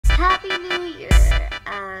Happy New Year!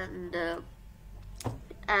 And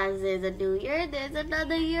as there's a new year, there's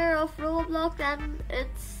another year of Roblox, and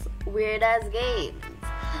it's Weird as Games.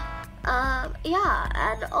 Yeah,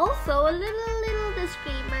 and also a little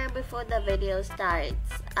disclaimer before the video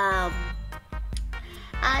starts.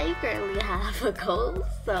 I currently have a cold,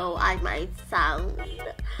 so I might sound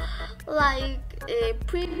like a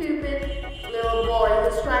prepubescent little boy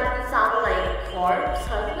who's trying to sound like Corpse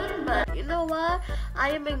husband, but you know what?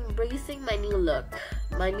 I am embracing my new look,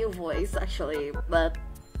 my new voice actually, but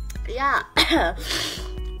yeah.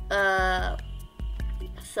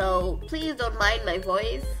 So please don't mind my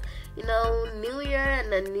voice. You know, new year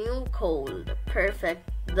and a new cold. Perfect.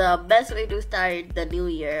 The best way to start the new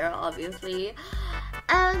year, obviously.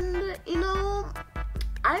 And you know,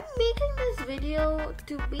 I'm making this video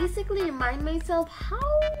to basically remind myself how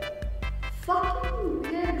fucking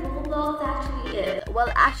weird Roblox actually is. Well,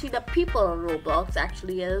 actually the people on Roblox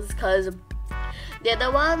actually is, because they're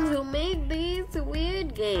the ones who make these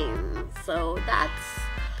weird games. So that's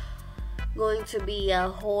going to be a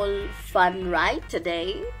whole fun ride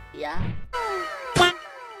today. Yeah. So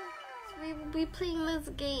we will be playing this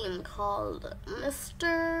game called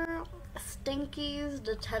Mr. Stinky's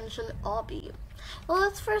Detention Obby. Well,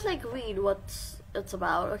 let's first read what it's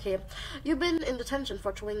about. Okay, you've been in detention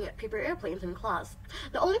for throwing paper airplanes in class.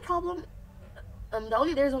 There's only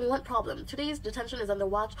one problem. Today's detention is under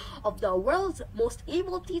watch of the world's most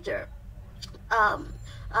evil teacher.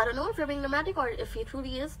 I don't know if you're being dramatic or if he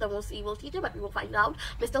truly is the most evil teacher, but we will find out.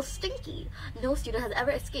 Mr. Stinky. No student has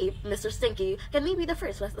ever escaped. Mr. Stinky can we be the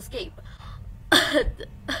first? Let's escape.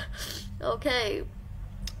 Okay.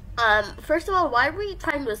 First of all, why are we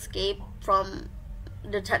trying to escape from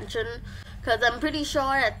detention? Because I'm pretty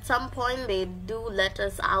sure at some point they do let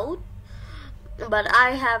us out, but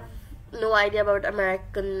I have no idea about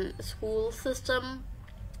American school system.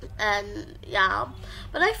 And yeah,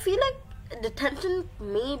 but I feel like detention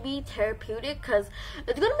may be therapeutic, because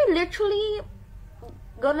it's gonna be literally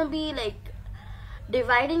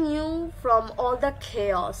dividing you from all the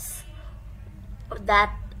chaos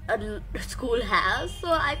that a school has. So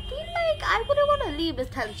I feel like I wouldn't want to leave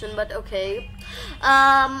detention, but okay.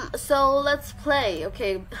 So let's play.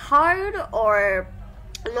 Okay, hard or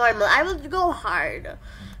normal? I will go hard,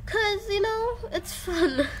 cause you know it's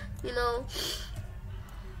fun. You know.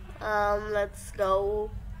 Let's go.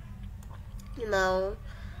 You know,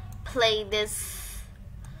 play this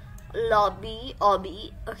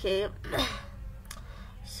obby. Okay.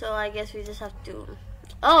 So I guess we just have to.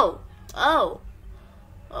 Oh.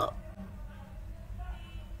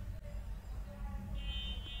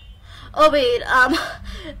 Oh wait, I'm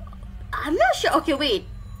not sure. Okay, wait.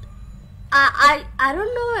 I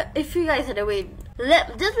don't know if you guys had to wait.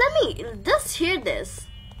 Let me hear this.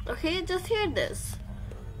 Okay, just hear this.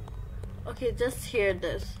 Okay, just hear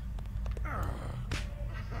this.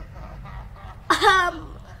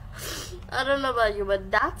 I don't know about you, but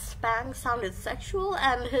that spank sounded sexual,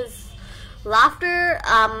 and his laughter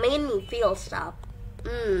made me feel stuff.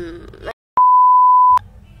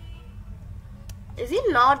 Is he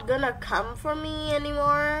not gonna come for me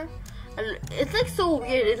anymore? And it's so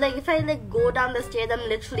weird. It's like if I go down the stairs, I'm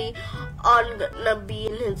literally gonna be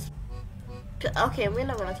in his. Okay, we're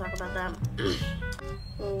not gonna talk about that.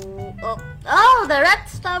 Oh, the red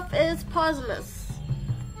stuff is poisonous.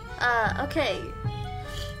 Okay.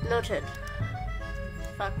 Noted.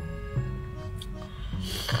 Fuck.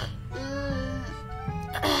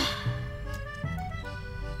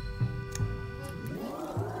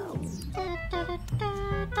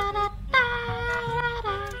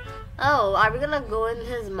 Oh, are we gonna go in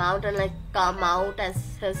his mouth and come out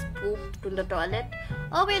as his poop to the toilet?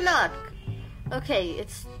 Oh, we're not. Okay,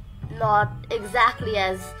 it's not exactly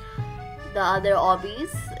as the other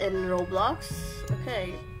obbies in Roblox.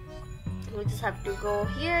 Okay, we just have to go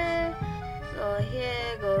here, go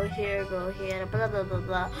here, go here, go here, blah blah blah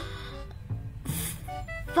blah.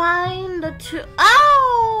 Find the two.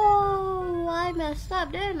 Oh, I messed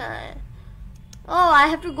up, didn't I? Oh, I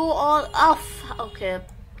have to go all off. Okay,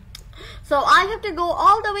 so I have to go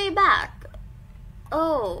all the way back.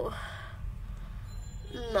 Oh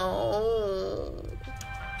no.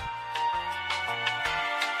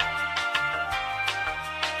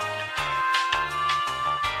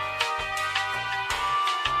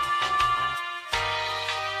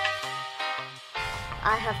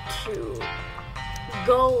 I have to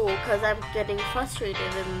go because I'm getting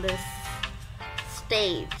frustrated in this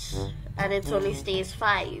stage, and it's only stage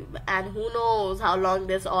 5, and who knows how long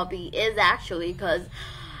this obby is actually, because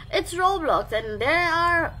it's Roblox and there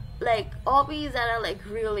are obbies that are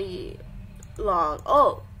really long.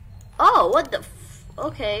 Oh, what the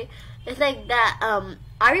okay, it's like that.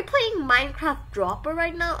 Are we playing Minecraft Dropper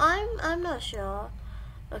right now? I'm not sure.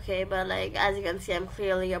 Okay, but like as you can see, I'm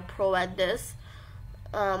clearly a pro at this.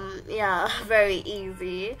 Yeah, very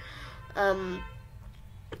easy.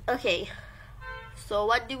 Okay, so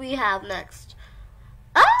what do we have next?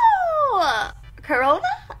 Oh, Corona?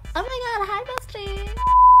 Oh my god, hi bestie.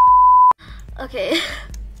 Okay.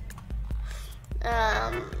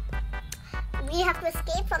 We have to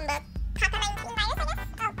escape from the 𝓗𝓚 virus,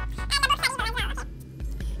 I guess.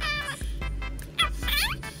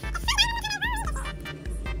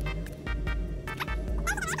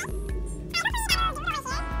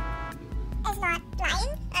 It's not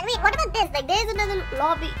flying. And wait, what about this? Like there's another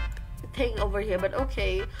lobby thing over here, but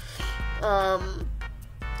okay.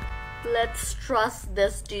 Let's trust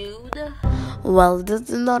this dude. Well, this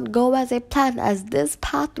did not go as I planned, as this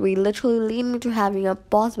pathway literally lead me to having a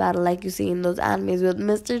boss battle like you see in those animes with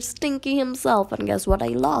Mr. Stinky himself, and guess what, I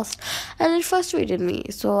lost, and it frustrated me,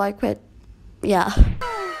 so I quit. Yeah.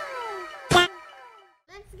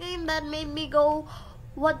 Next game that made me go,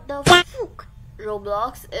 what the fuck,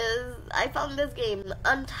 Roblox, is I found this game, the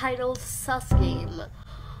Untitled Sus game.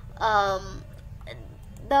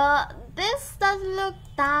 This doesn't look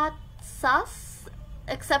that sus,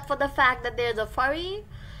 except for the fact that there's a furry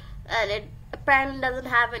and it apparently doesn't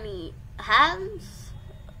have any hands.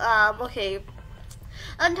 Okay,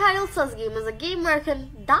 Untitled Sus game is a game where you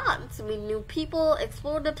can dance, meet new people,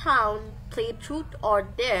 explore the town, play truth or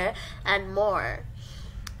dare, and more.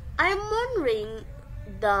 I'm wondering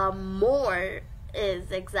the more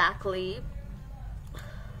is exactly.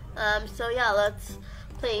 So yeah, let's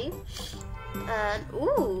play. And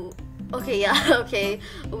ooh, okay, yeah, okay.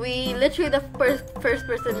 We literally the first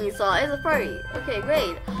person we saw is a furry. Okay,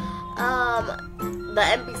 great. The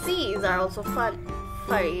NPCs are also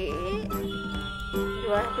furry.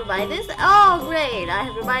 Do I have to buy this? Oh, great! I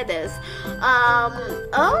have to buy this.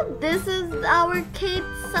 Oh, this is our Kate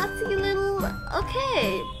sassy little.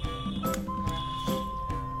 Okay.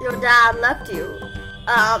 Your dad left you.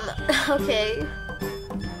 Okay.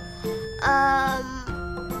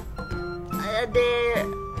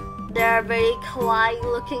 There are very kawaii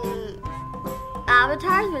looking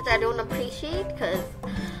avatars, which I don't appreciate because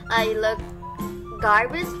I look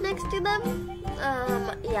garbage next to them.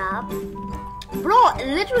 Yeah. Bro,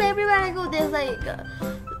 literally everywhere I go, there's like,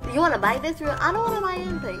 you wanna buy this? I don't wanna buy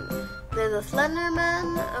anything. There's a Slender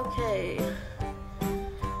Man. Okay.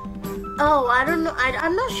 Oh, I don't know.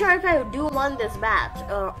 I'm not sure if I do want this badge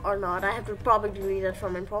or not. I have to probably delete it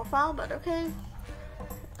from my profile, but okay.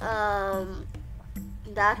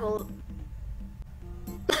 That whole.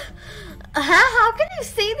 How can you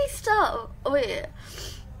say these stuff? Wait.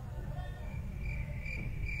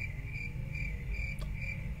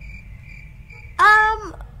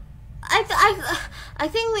 I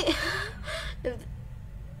think we.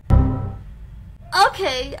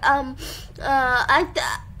 Okay.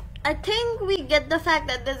 I think we get the fact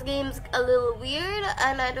that this game's a little weird,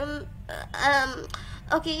 and I don't.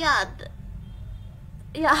 Okay, yeah.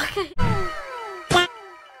 Yeah. Okay.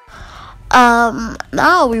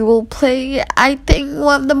 Now we will play, I think,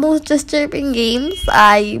 one of the most disturbing games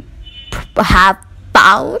I have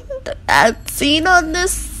found and seen on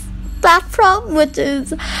this platform, which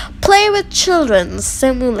is Play with Children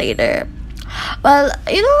Simulator. Well,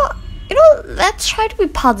 you know, let's try to be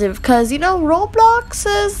positive, because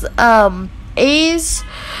Roblox's age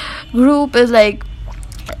group is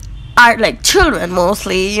are like children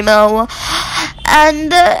mostly,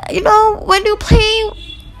 and when you play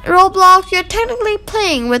Roblox, you're technically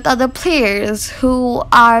playing with other players who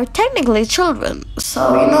are technically children.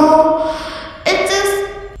 So it is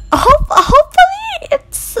hopefully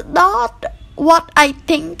it's not what I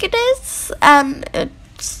think it is, and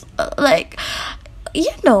it's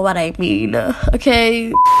you know what I mean.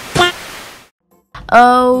 Okay,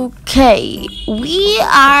 we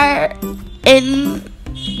are in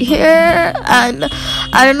here, and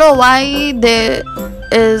I don't know why there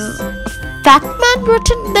is Fat Man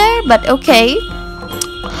written there, but okay.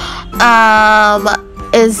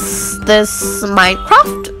 Is this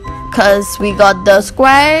Minecraft? Cause we got the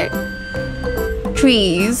square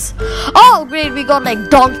trees. Oh great, we got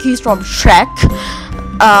donkeys from Shrek.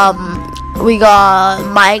 We got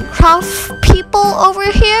Minecraft people over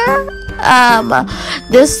here.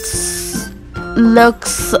 This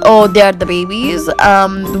looks, oh, they're the babies.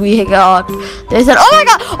 We got, they said, oh my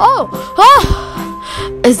god, oh,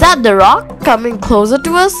 is that the rock coming closer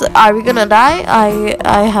to us? Are we gonna die?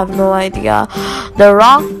 I have no idea. The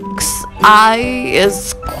rock's eye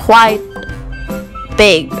is quite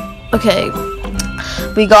big. Okay,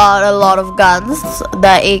 We got a lot of guns,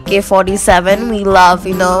 the AK-47. We love,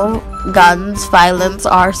 you know, guns, violence,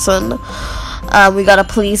 arson. We got a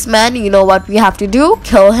policeman. You know what we have to do?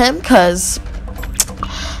 Kill him, because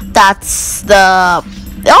that's the...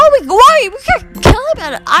 Oh, we can kill him,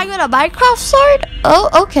 and I got a Minecraft sword? Oh,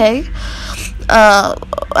 okay.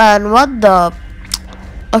 And what the...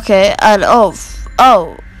 Okay, and oh,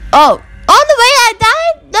 on the way I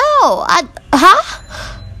died? No,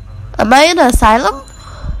 am I in an asylum?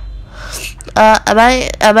 Am I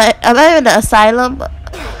in an asylum?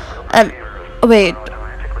 And wait.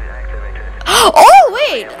 Oh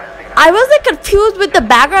wait, I was like confused with the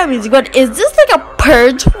background music. But is this like a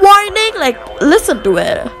purge warning? Like, listen to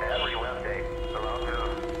it.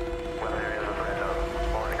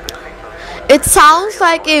 It sounds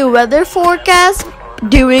like a weather forecast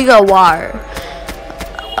during a war.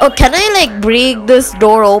 Oh, can I like break this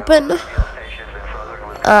door open?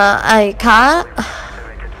 I can't.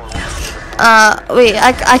 Wait,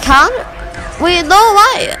 I can't. Wait, no,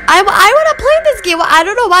 why? I want to play this game. I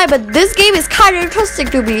don't know why, but this game is kind of interesting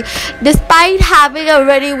to me, despite having a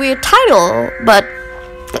very weird title. But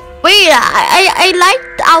wait, I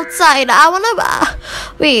liked outside. I wanna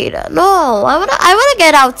wait. No, I wanna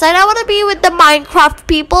get outside. I wanna be with the Minecraft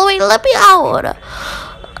people. Wait, let me out.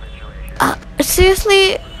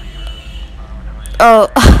 Seriously. Oh,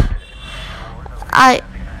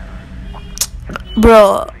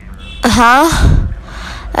 bro, huh?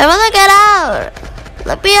 I wanna get out.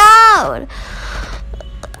 Let me out.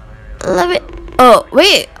 Let me. Oh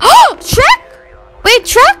wait. Oh, Shrek. Wait,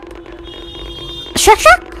 Shrek.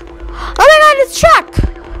 Oh my God, it's Shrek.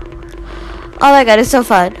 Oh my God, it's so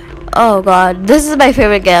fun. Oh God, this is my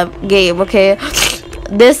favorite game. Okay,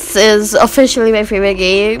 this is officially my favorite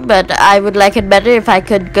game, but I would like it better if I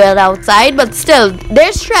could get outside. But still,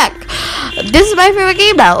 there's Shrek. This is my favorite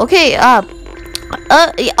game now. Okay. Oh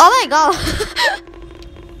my God.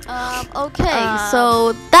 Okay,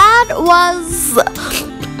 so that was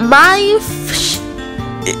my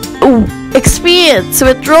experience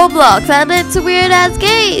with Roblox and its weird ass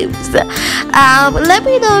games. Let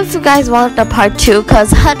me know if you guys want a part 2,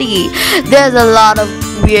 because honey, there's a lot of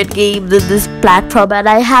weird games in this platform and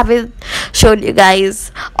I haven't shown you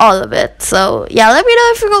guys all of it. So yeah, let me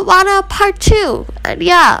know if you want a part 2. And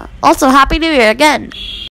yeah, also Happy New Year again.